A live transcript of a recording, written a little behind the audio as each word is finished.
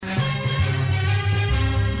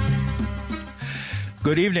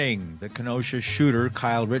Good evening. The Kenosha shooter,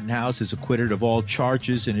 Kyle Rittenhouse, is acquitted of all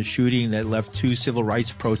charges in a shooting that left 2 civil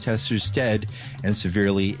rights protesters dead and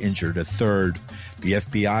severely injured a third. The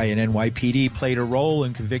FBI and NYPD played a role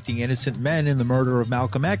in convicting innocent men in the murder of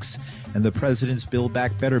Malcolm X, and the president's Build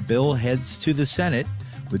Back Better bill heads to the Senate.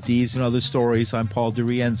 With these and other stories, I'm Paul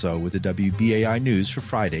DiRienzo with the WBAI News for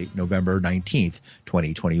Friday, November 19th,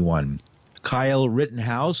 2021. Kyle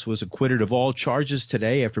Rittenhouse was acquitted of all charges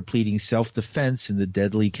today after pleading self-defense in the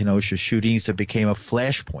deadly Kenosha shootings that became a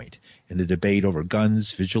flashpoint in the debate over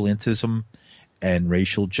guns, vigilantism, and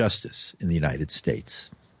racial justice in the United States.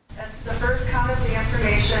 As to the first count of the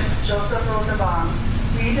information, Joseph Rosenbaum,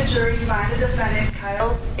 we, the jury, find the defendant,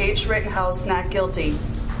 Kyle H. Rittenhouse, not guilty.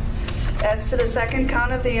 As to the second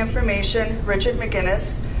count of the information, Richard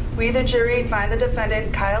McGinnis, we, the jury, find the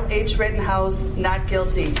defendant, Kyle H. Rittenhouse, not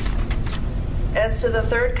guilty. As to the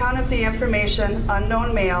third count of the information,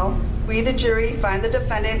 unknown male, we, the jury, find the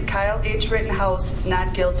defendant, Kyle H. Rittenhouse,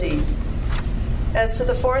 not guilty. As to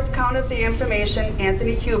the fourth count of the information,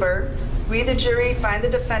 Anthony Huber, we, the jury, find the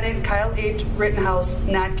defendant, Kyle H. Rittenhouse,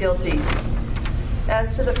 not guilty.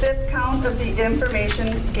 As to the fifth count of the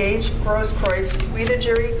information, Gage Grosskreutz, we, the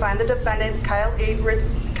jury, find the defendant, Kyle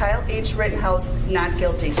H. Rittenhouse, not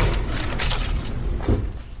guilty.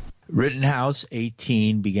 Rittenhouse,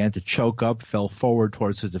 18, began to choke up, fell forward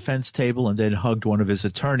towards the defense table, and then hugged one of his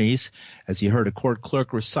attorneys as he heard a court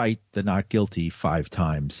clerk recite the not guilty 5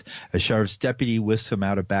 times. A sheriff's deputy whisked him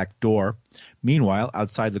out a back door. Meanwhile,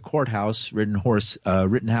 outside the courthouse,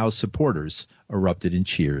 Rittenhouse supporters erupted in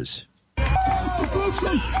cheers.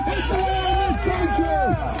 Constitution is the law in this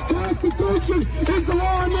country! Constitution is the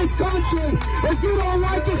law in this country! If you don't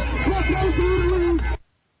like it, what place do you leave?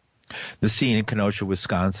 The scene in Kenosha,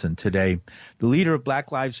 Wisconsin today. The leader of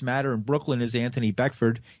Black Lives Matter in Brooklyn is Anthony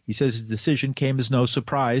Beckford. He says his decision came as no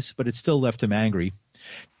surprise, but it still left him angry.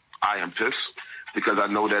 I am pissed because I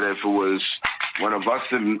know that if it was one of us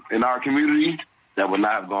in our community, that would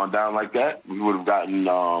not have gone down like that. We would have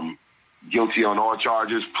gotten guilty on all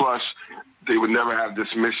charges. Plus, they would never have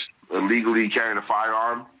dismissed illegally carrying a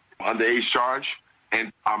firearm, underage charge.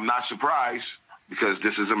 And I'm not surprised because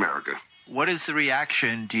this is America. What is the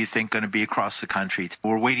reaction, do you think, going to be across the country?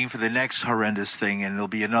 We're waiting for the next horrendous thing, and there'll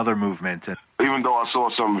be another movement. Even though I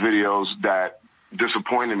saw some videos that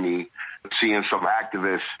disappointed me, seeing some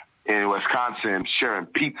activists in Wisconsin sharing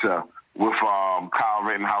pizza with Kyle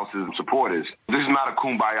Rittenhouse's supporters. This is not a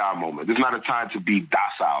kumbaya moment. This is not a time to be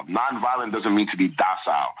docile. Nonviolent doesn't mean to be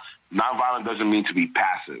docile. Nonviolent doesn't mean to be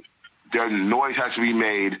passive. Noise has to be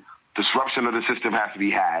made. Disruption of the system has to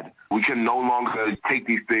be had. We can no longer take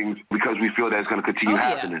these things because we feel that it's going to continue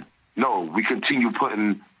happening. No, we continue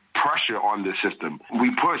putting pressure on the system.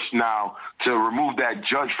 We push now to remove that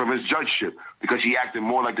judge from his judgeship because he acted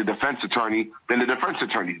more like the defense attorney than the defense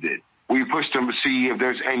attorneys did. We pushed him to see if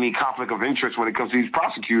there's any conflict of interest when it comes to these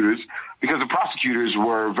prosecutors because the prosecutors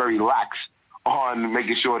were very lax on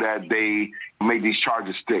making sure that they made these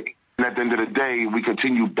charges stick. And at the end of the day, we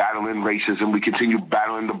continue battling racism. We continue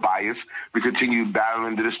battling the bias. We continue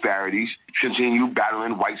battling the disparities. We continue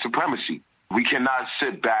battling white supremacy. We cannot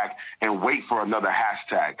sit back and wait for another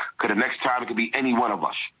hashtag, because the next time it could be any one of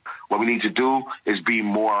us. What we need to do is be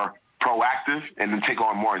more proactive and then take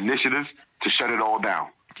on more initiatives to shut it all down.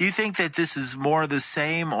 Do you think that this is more of the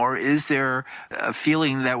same, or is there a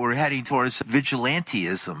feeling that we're heading towards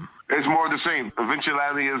vigilantism? It's more of the same.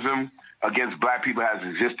 Vigilantism against black people has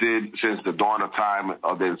existed since the dawn of time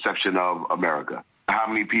of the inception of America. How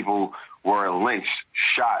many people were lynched,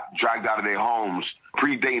 shot, dragged out of their homes,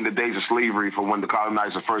 predating the days of slavery from when the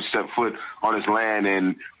colonizer first set foot on this land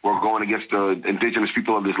and were going against the indigenous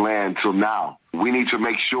people of this land till now. We need to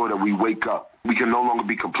make sure that we wake up. We can no longer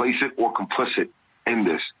be complacent or complicit in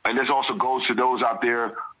this. And this also goes to those out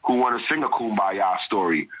there who want to sing a kumbaya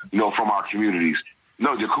story, from our communities.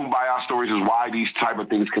 No, the kumbaya stories is why these type of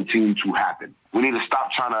things continue to happen. We need to stop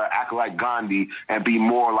trying to act like Gandhi and be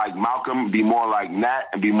more like Malcolm, be more like Nat,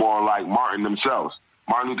 and be more like Martin themselves.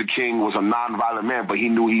 Martin Luther King was a nonviolent man, but he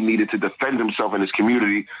knew he needed to defend himself in his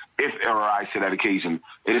community if ever I said that occasion.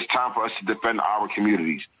 It is time for us to defend our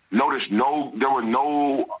communities. Notice there were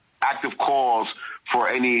no active calls for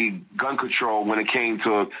any gun control when it came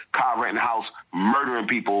to Kyle Rittenhouse murdering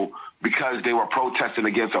people because they were protesting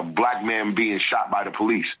against a black man being shot by the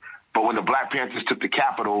police. But when the Black Panthers took the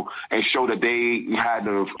Capitol and showed that they had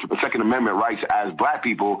the Second Amendment rights as black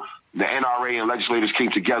people, the NRA and legislators came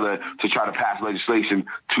together to try to pass legislation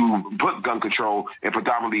to put gun control in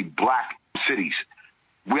predominantly black cities.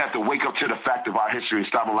 We have to wake up to the fact of our history and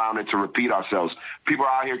stop allowing it to repeat ourselves. People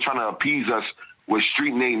are out here trying to appease us with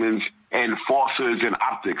street namings and falsehoods and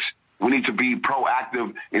optics. We need to be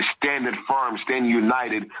proactive and standing firm, standing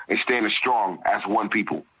united, and standing strong as one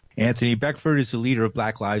people. Anthony Beckford is the leader of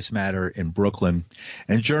Black Lives Matter in Brooklyn.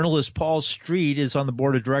 And journalist Paul Street is on the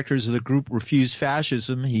board of directors of the group Refuse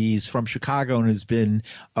Fascism. He's from Chicago and has been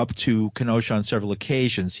up to Kenosha on several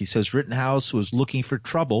occasions. He says Rittenhouse was looking for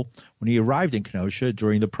trouble when he arrived in Kenosha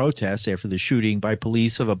during the protests after the shooting by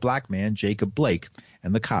police of a black man, Jacob Blake,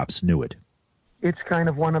 and the cops knew it. It's kind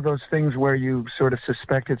of one of those things where you sort of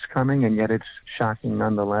suspect it's coming, and yet it's shocking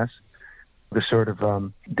nonetheless. The sort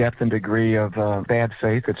of depth and degree of bad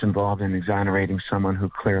faith that's involved in exonerating someone who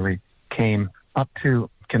clearly came up to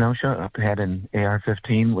Kenosha, had an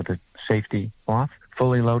AR-15 with the safety off,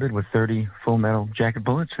 fully loaded with 30 full metal jacket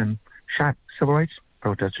bullets, and shot civil rights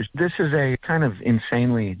protesters. This is a kind of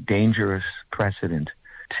insanely dangerous precedent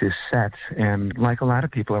to set, and like a lot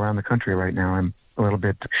of people around the country right now, I'm a little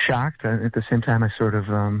bit shocked. At the same time, I sort of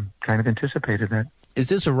kind of anticipated that. Is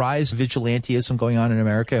this a rise of vigilantism going on in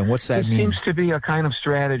America, and what's that mean? It seems to be a kind of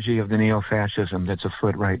strategy of the neo-fascism that's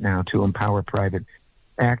afoot right now to empower private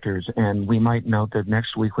actors, and we might note that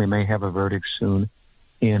next week we may have a verdict soon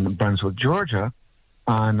in Brunswick, Georgia,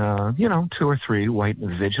 on, 2 or 3 white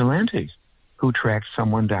vigilantes who tracked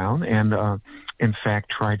someone down and, in fact,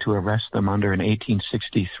 tried to arrest them under an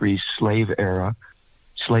 1863 slave-era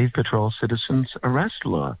slave patrol citizens arrest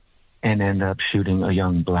law and end up shooting a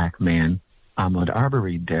young black man, Ahmaud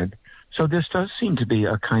Arbery, dead. So this does seem to be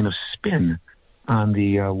a kind of spin on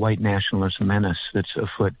the white nationalist menace that's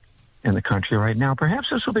afoot in the country right now. Perhaps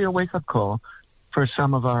this will be a wake-up call for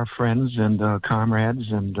some of our friends and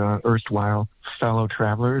comrades and erstwhile fellow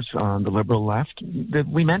travelers on the liberal left, that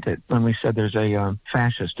we meant it when we said there's a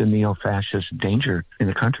fascist and neo-fascist danger in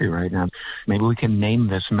the country right now. Maybe we can name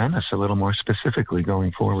this menace a little more specifically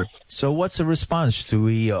going forward. So what's the response? Do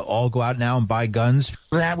we all go out now and buy guns?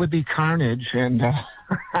 That would be carnage, and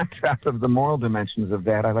on top of the moral dimensions of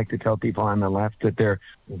that, I like to tell people on the left that they're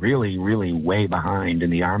really, really way behind in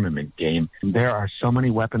the armament game. There are so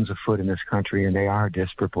many weapons afoot in this country, and they are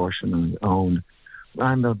disproportionately owned.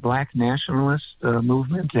 On the black nationalist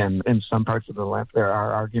movement and in some parts of the left, there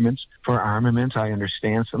are arguments for armament. I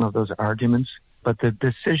understand some of those arguments, but the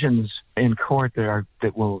decisions in court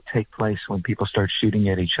that will take place when people start shooting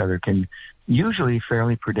at each other can usually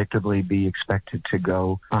fairly predictably be expected to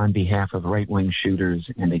go on behalf of right-wing shooters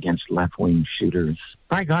and against left-wing shooters.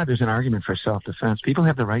 By God, there's an argument for self-defense. People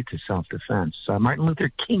have the right to self-defense. Martin Luther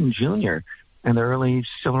King Jr. and the early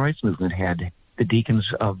civil rights movement had the deacons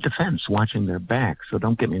of defense watching their back. So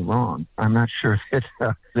don't get me wrong. I'm not sure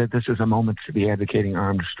that this is a moment to be advocating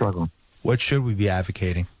armed struggle. What should we be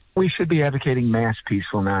advocating? We should be advocating mass,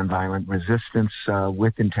 peaceful, nonviolent resistance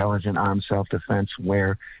with intelligent armed self-defense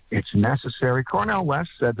where it's necessary. Cornel West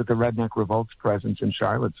said that the Redneck Revolt's presence in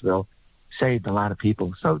Charlottesville saved a lot of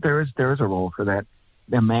people. So there is a role for that.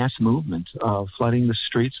 The mass movement of flooding the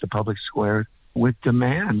streets, the public square, with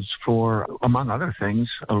demands for, among other things,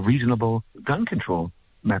 a reasonable gun control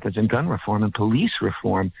methods and gun reform and police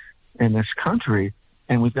reform in this country.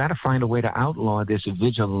 And we've got to find a way to outlaw this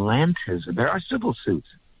vigilantism. There are civil suits.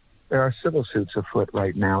 There are civil suits afoot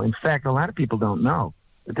right now. In fact, a lot of people don't know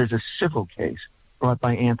that there's a civil case brought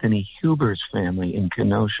by Anthony Huber's family in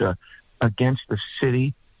Kenosha against the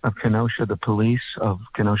city of Kenosha, the police of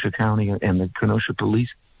Kenosha County and the Kenosha police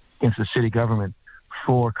against the city government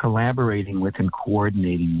for collaborating with and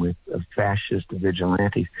coordinating with fascist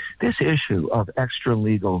vigilantes. This issue of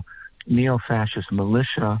extra-legal neo-fascist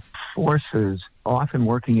militia forces often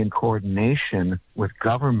working in coordination with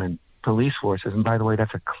government police forces, and by the way,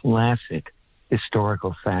 that's a classic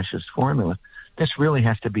historical fascist formula. This really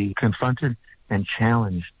has to be confronted and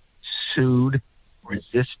challenged, sued,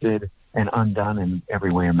 resisted, and undone in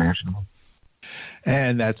every way imaginable.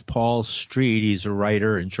 And that's Paul Street. He's a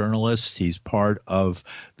writer and journalist. He's part of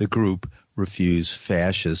the group Refuse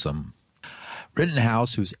Fascism.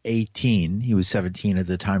 Rittenhouse, who's 18, he was 17 at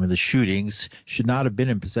the time of the shootings, should not have been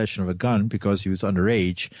in possession of a gun because he was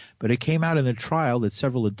underage, but it came out in the trial that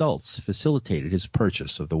several adults facilitated his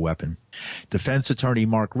purchase of the weapon. Defense attorney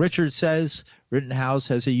Mark Richards says Rittenhouse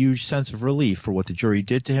has a huge sense of relief for what the jury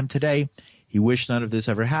did to him today. He wished none of this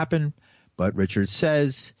ever happened, but Richards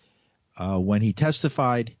says when he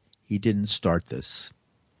testified, he didn't start this.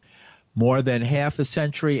 More than half a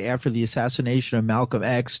century after the assassination of Malcolm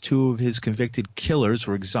X, 2 of his convicted killers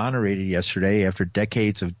were exonerated yesterday after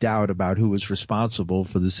decades of doubt about who was responsible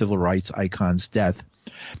for the civil rights icon's death.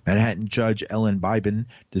 Manhattan Judge Ellen Bibin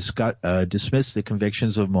dismissed the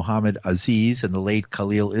convictions of Mohammed Aziz and the late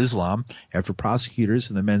Khalil Islam after prosecutors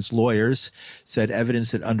and the men's lawyers said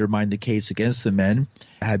evidence that undermined the case against the men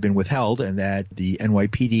had been withheld and that the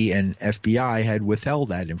NYPD and FBI had withheld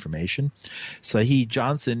that information. Saheed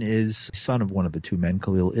Johnson is son of one of the two men,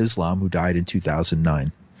 Khalil Islam, who died in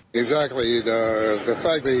 2009. Exactly. The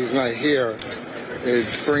fact that he's not here, it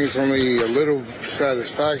brings only a little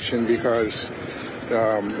satisfaction because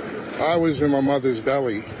I was in my mother's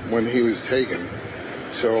belly when he was taken.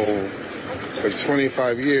 So for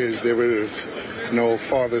 25 years, there was no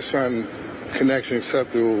father-son connection except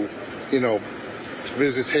through,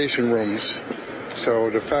 visitation rooms. So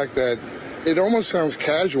the fact that it almost sounds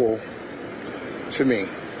casual to me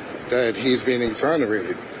that he's being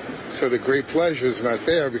exonerated. So the great pleasure is not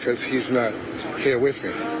there because he's not here with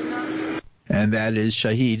me. And that is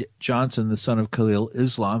Saheed Johnson, the son of Khalil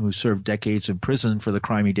Islam, who served decades in prison for the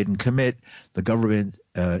crime he didn't commit. The government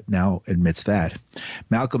now admits that.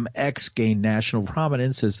 Malcolm X gained national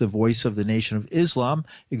prominence as the voice of the Nation of Islam,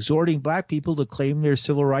 exhorting black people to claim their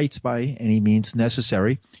civil rights by any means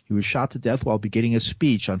necessary. He was shot to death while beginning a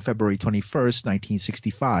speech on February 21st,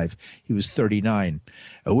 1965. He was 39.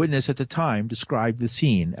 A witness at the time described the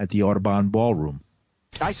scene at the Audubon Ballroom.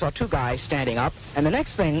 I saw two guys standing up, and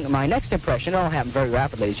my next impression, it all happened very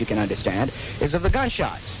rapidly, as you can understand, is of the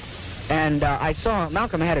gunshots. And I saw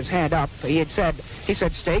Malcolm had his hand up. He said,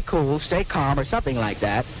 stay cool, stay calm, or something like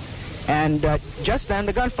that. And just then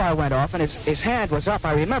the gunfire went off, and his hand was up.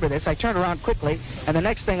 I remember this. I turned around quickly, and the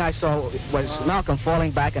next thing I saw was Malcolm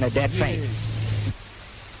falling back in a dead faint.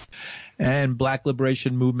 And Black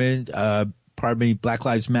Liberation Movement, Black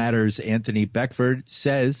Lives Matter's Anthony Beckford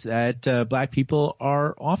says that black people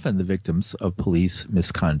are often the victims of police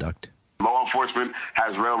misconduct. Law enforcement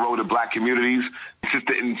has railroaded black communities since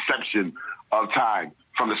the inception of time,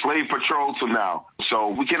 from the slave patrol to now. So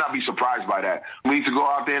we cannot be surprised by that. We need to go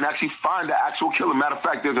out there and actually find the actual killer. Matter of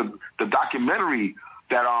fact, there's the documentary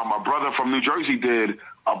that a brother from New Jersey did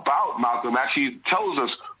about Malcolm actually tells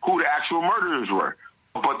us who the actual murderers were.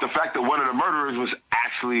 But the fact that one of the murderers was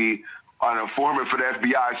actually an informant for the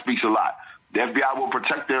FBI speaks a lot. The FBI will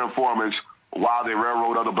protect their informants while they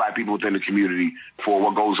railroad other black people within the community for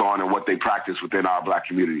what goes on and what they practice within our black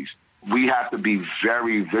communities. We have to be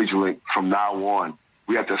very vigilant from now on.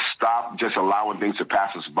 We have to stop just allowing things to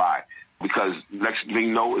pass us by, because next thing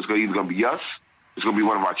you know, it's either going to be us, it's going to be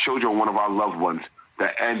one of our children, one of our loved ones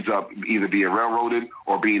that ends up either being railroaded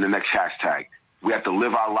or being the next hashtag. We have to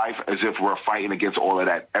live our life as if we're fighting against all of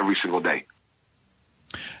that every single day.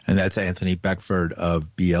 And that's Anthony Beckford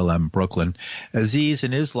of BLM Brooklyn. Aziz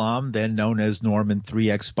and Islam, then known as Norman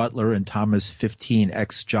 3X Butler and Thomas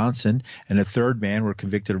 15X Johnson, and a third man were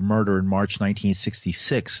convicted of murder in March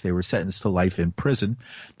 1966. They were sentenced to life in prison.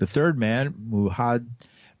 The third man,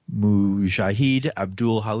 Mujahid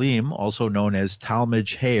Abdul Halim, also known as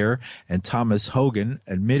Talmadge Hare and Thomas Hogan,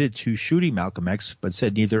 admitted to shooting Malcolm X, but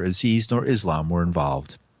said neither Aziz nor Islam were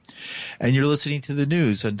involved. And you're listening to the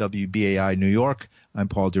news on WBAI New York. I'm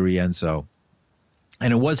Paul DiRienzo.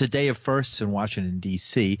 And it was a day of firsts in Washington,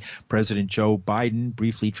 D.C. President Joe Biden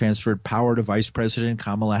briefly transferred power to Vice President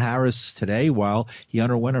Kamala Harris today while he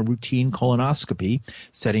underwent a routine colonoscopy,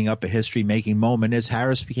 setting up a history-making moment as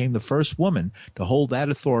Harris became the first woman to hold that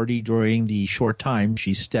authority during the short time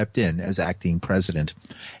she stepped in as acting president.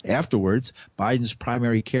 Afterwards, Biden's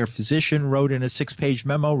primary care physician wrote in a 6-page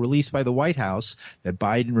memo released by the White House that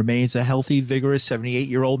Biden remains a healthy, vigorous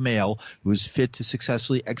 78-year-old male who is fit to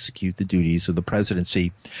successfully execute the duties of the presidency.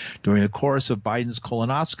 During the course of Biden's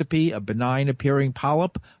colonoscopy, a benign-appearing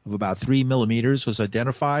polyp of about 3 millimeters was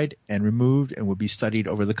identified and removed and would be studied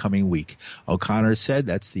over the coming week. O'Connor said,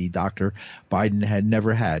 that's the doctor, Biden had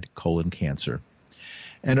never had colon cancer.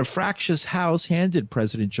 And a fractious House handed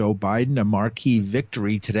President Joe Biden a marquee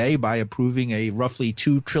victory today by approving a roughly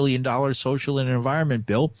 $2 trillion social and environment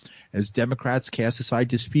bill as Democrats cast aside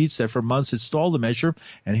disputes that for months had stalled the measure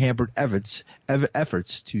and hampered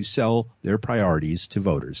efforts to sell their priorities to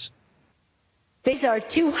voters. These are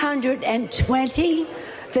 220.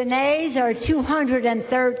 The nays are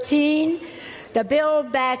 213. The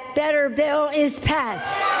Build Back Better bill is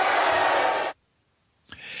passed.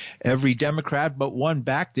 Every Democrat but one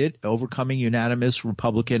backed it, overcoming unanimous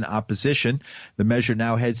Republican opposition. The measure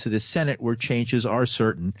now heads to the Senate, where changes are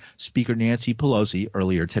certain. Speaker Nancy Pelosi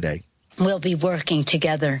earlier today. We'll be working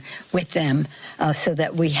together with them so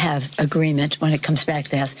that we have agreement when it comes back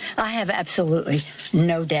to the House. I have absolutely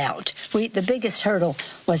no doubt. The biggest hurdle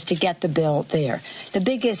was to get the bill there. The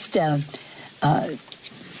biggest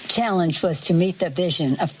challenge was to meet the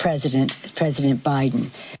vision of President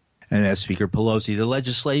Biden. And as Speaker Pelosi, the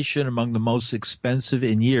legislation, among the most expensive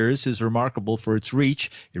in years, is remarkable for its reach.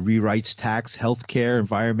 It rewrites tax, health care,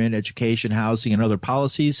 environment, education, housing, and other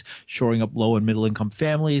policies, shoring up low and middle-income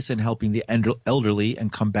families and helping the elderly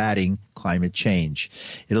and combating climate change.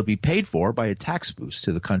 It'll be paid for by a tax boost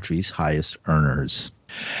to the country's highest earners.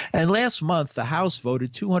 And last month, the House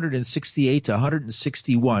voted 268 to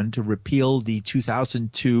 161 to repeal the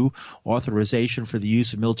 2002 authorization for the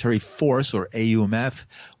use of military force, or AUMF,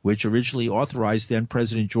 which originally authorized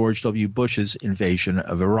then-President George W. Bush's invasion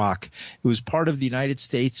of Iraq. It was part of the United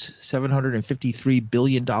States' $753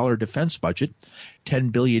 billion defense budget,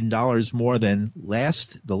 $10 billion more than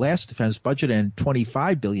the last defense budget, and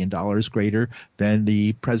 $25 billion greater than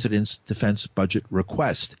the president's defense budget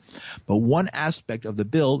request. But one aspect of the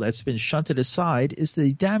bill that's been shunted aside is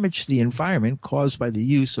the damage to the environment caused by the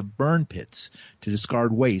use of burn pits to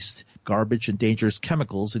discard waste, garbage, and dangerous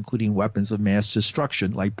chemicals, including weapons of mass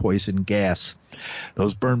destruction like poison gas.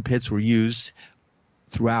 Those burn pits were used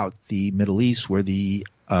throughout the Middle East, where the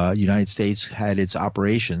United States had its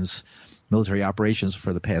military operations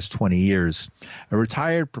for the past 20 years. A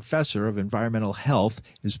retired professor of environmental health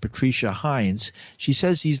is Patricia Hines. She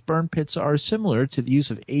says these burn pits are similar to the use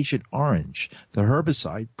of Agent Orange, the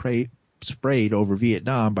herbicide sprayed over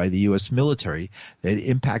Vietnam by the U.S. military that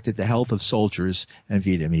impacted the health of soldiers and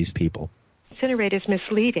Vietnamese people. Incinerate is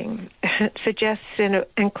misleading. It suggests an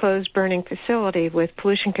enclosed burning facility with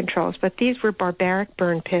pollution controls, but these were barbaric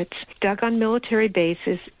burn pits dug on military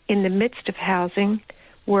bases in the midst of housing,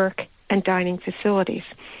 work, and dining facilities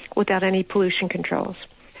without any pollution controls.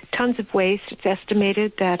 Tons of waste. It's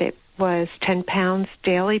estimated that it was 10 pounds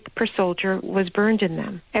daily per soldier was burned in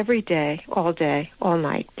them every day, all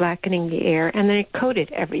night, blackening the air, and then it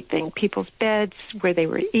coated everything, people's beds, where they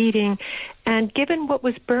were eating. And given what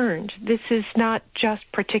was burned, this is not just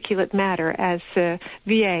particulate matter, as the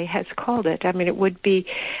VA has called it. I mean, it would be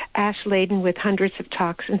ash-laden with hundreds of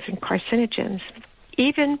toxins and carcinogens.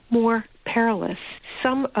 Even more perilous,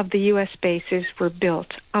 some of the U.S. bases were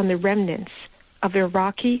built on the remnants of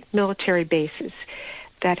Iraqi military bases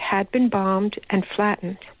that had been bombed and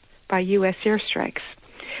flattened by U.S. airstrikes.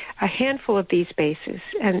 A handful of these bases,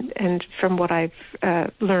 and from what I've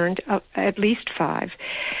learned, at least 5,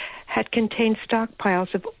 had contained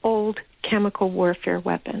stockpiles of old chemical warfare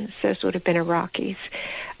weapons. Those would have been Iraqis.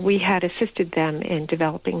 We had assisted them in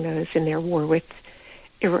developing those in their war with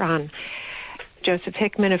Iran. Joseph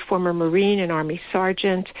Hickman, a former Marine and Army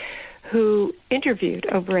sergeant who interviewed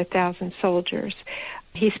over 1,000 soldiers,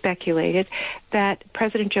 he speculated that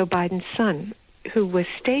President Joe Biden's son, who was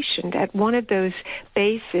stationed at one of those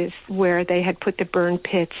bases where they had put the burn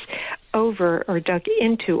pits over or dug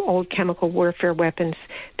into old chemical warfare weapons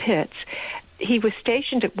pits, he was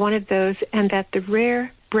stationed at one of those, and that the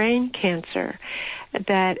rare brain cancer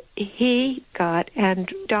that he got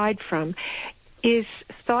and died from is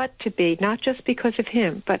thought to be, not just because of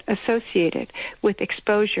him, but associated with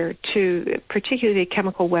exposure to particularly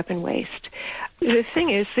chemical weapon waste. The thing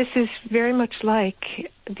is, this is very much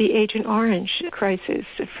like the Agent Orange crisis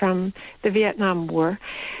from the Vietnam War.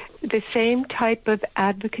 The same type of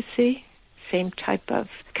advocacy, same type of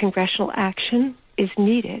congressional action is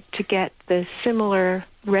needed to get the similar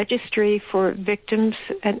registry for victims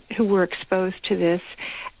who were exposed to this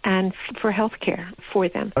and for health care for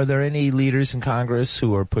them. Are there any leaders in Congress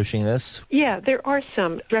who are pushing this? Yeah, there are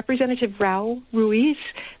some. Representative Raul Ruiz,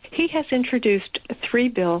 he has introduced 3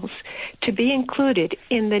 bills to be included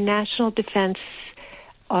in the National Defense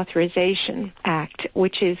Authorization Act,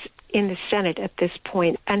 which is in the Senate at this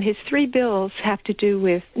point. And his 3 bills have to do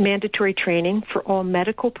with mandatory training for all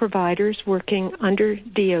medical providers working under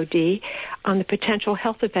DOD on the potential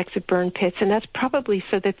health effects of burn pits, and that's probably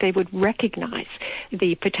so that they would recognize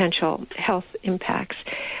the potential health impacts.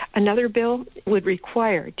 Another bill would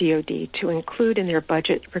require DOD to include in their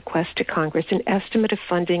budget request to Congress an estimate of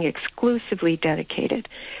funding exclusively dedicated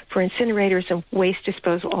for incinerators and waste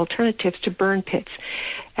disposal alternatives to burn pits.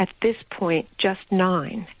 At this point, just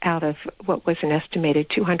 9 out of what was an estimated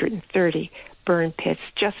 230 burn pits,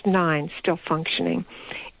 just 9 still functioning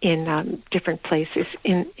in different places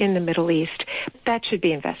in the Middle East. That should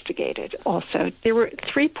be investigated also. There were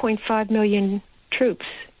 3.5 million troops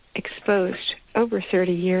exposed over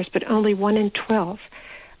 30 years, but only 1 in 12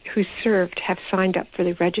 who served have signed up for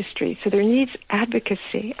the registry. So there needs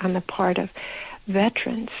advocacy on the part of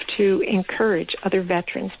veterans to encourage other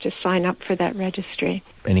veterans to sign up for that registry.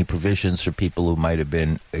 Any provisions for people who might have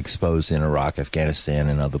been exposed in Iraq, Afghanistan,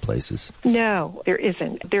 and other places? No, there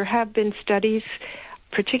isn't. There have been studies,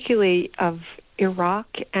 particularly of Iraq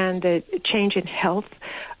and the change in health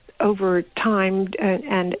over time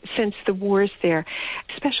and since the wars there,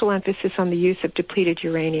 special emphasis on the use of depleted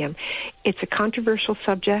uranium. It's a controversial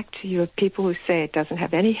subject. You have people who say it doesn't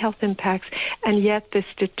have any health impacts, and yet the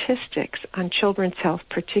statistics on children's health,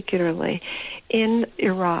 particularly in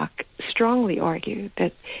Iraq, strongly argue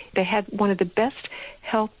that they had one of the best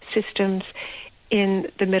health systems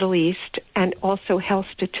in the Middle East and also health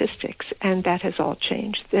statistics, and that has all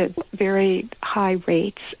changed. The very high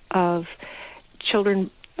rates of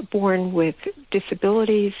children born with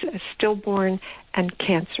disabilities, stillborn, and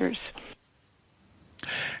cancers.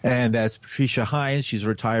 And that's Patricia Hines. She's a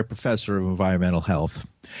retired professor of environmental health.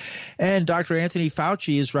 And Dr. Anthony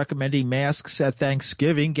Fauci is recommending masks at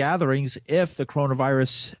Thanksgiving gatherings if the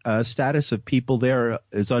coronavirus status of people there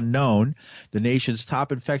is unknown. The nation's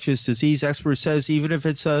top infectious disease expert says even if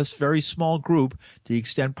it's a very small group, to the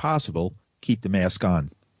extent possible, keep the mask on.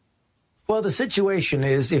 Well, the situation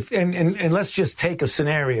is, and let's just take a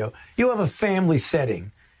scenario. You have a family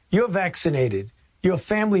setting. You're vaccinated. Your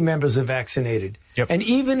family members are vaccinated. Yep. And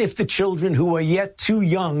even if the children who are yet too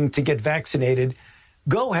young to get vaccinated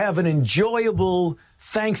go have an enjoyable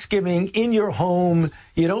Thanksgiving in your home,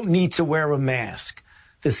 you don't need to wear a mask.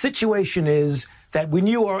 The situation is that when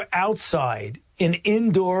you are outside in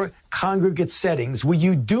indoor congregate settings where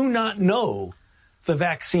you do not know the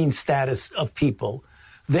vaccine status of people,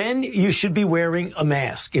 then you should be wearing a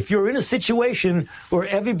mask. If you're in a situation where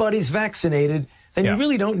everybody's vaccinated, then you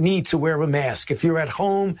really don't need to wear a mask. If you're at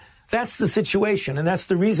home, that's the situation. And that's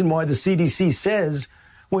the reason why the CDC says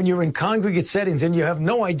when you're in congregate settings and you have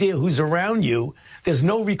no idea who's around you, there's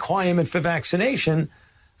no requirement for vaccination,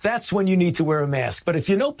 that's when you need to wear a mask. But if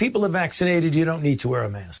you know people are vaccinated, you don't need to wear a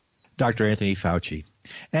mask. Dr. Anthony Fauci.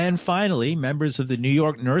 And finally, members of the New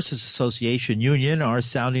York Nurses Association Union are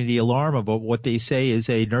sounding the alarm about what they say is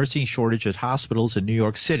a nursing shortage at hospitals in New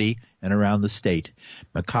York City and around the state.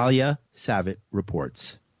 Makalia Savitt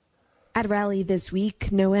reports. At a rally this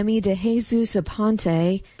week, Noemi de Jesus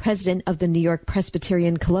Aponte, president of the New York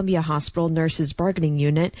Presbyterian Columbia Hospital Nurses Bargaining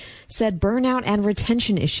Unit, said burnout and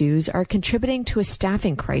retention issues are contributing to a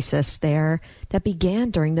staffing crisis there that began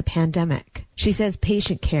during the pandemic. She says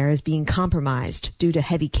patient care is being compromised due to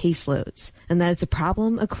heavy caseloads, and that it's a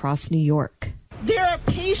problem across New York. There are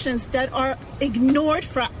patients that are ignored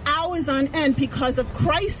for hours on end because of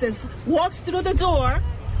crisis, walks through the door,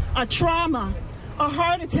 a trauma, a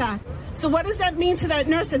heart attack. So what does that mean to that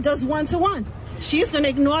nurse that does one-to-one? She's going to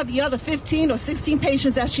ignore the other 15 or 16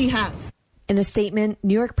 patients that she has. In a statement,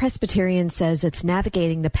 New York Presbyterian says it's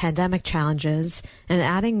navigating the pandemic challenges and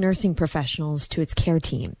adding nursing professionals to its care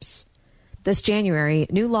teams. This January,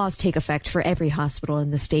 new laws take effect for every hospital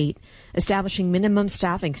in the state, establishing minimum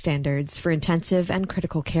staffing standards for intensive and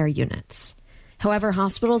critical care units. However,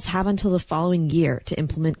 hospitals have until the following year to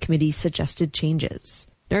implement committee's suggested changes.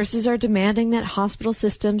 Nurses are demanding that hospital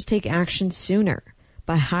systems take action sooner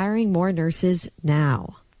by hiring more nurses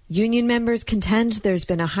now. Union members contend there's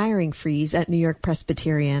been a hiring freeze at New York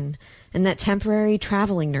Presbyterian and that temporary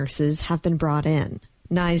traveling nurses have been brought in.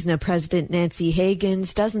 NYSNA President Nancy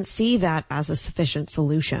Hagins doesn't see that as a sufficient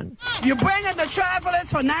solution. You bring in the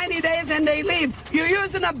travelers for 90 days and they leave. You're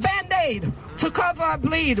using a Band-Aid to cover a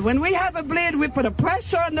bleed. When we have a bleed, we put a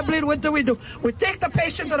pressure on the bleed. What do? We take the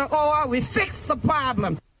patient to the OR, we fix the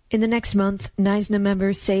problem. In the next month, NYSNA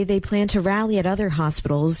members say they plan to rally at other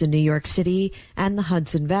hospitals in New York City and the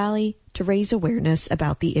Hudson Valley to raise awareness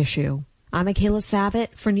about the issue. I'm Michaela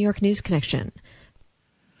Savitt for New York News Connection.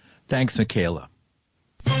 Thanks, Michaela.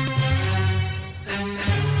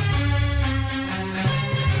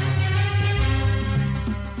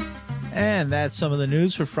 And that's some of the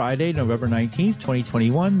news for Friday, November 19th,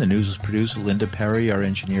 2021. The news was produced with Linda Perry. Our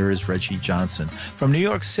engineer is Reggie Johnson. From New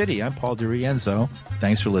York City, I'm Paul DiRienzo.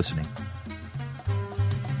 Thanks for listening.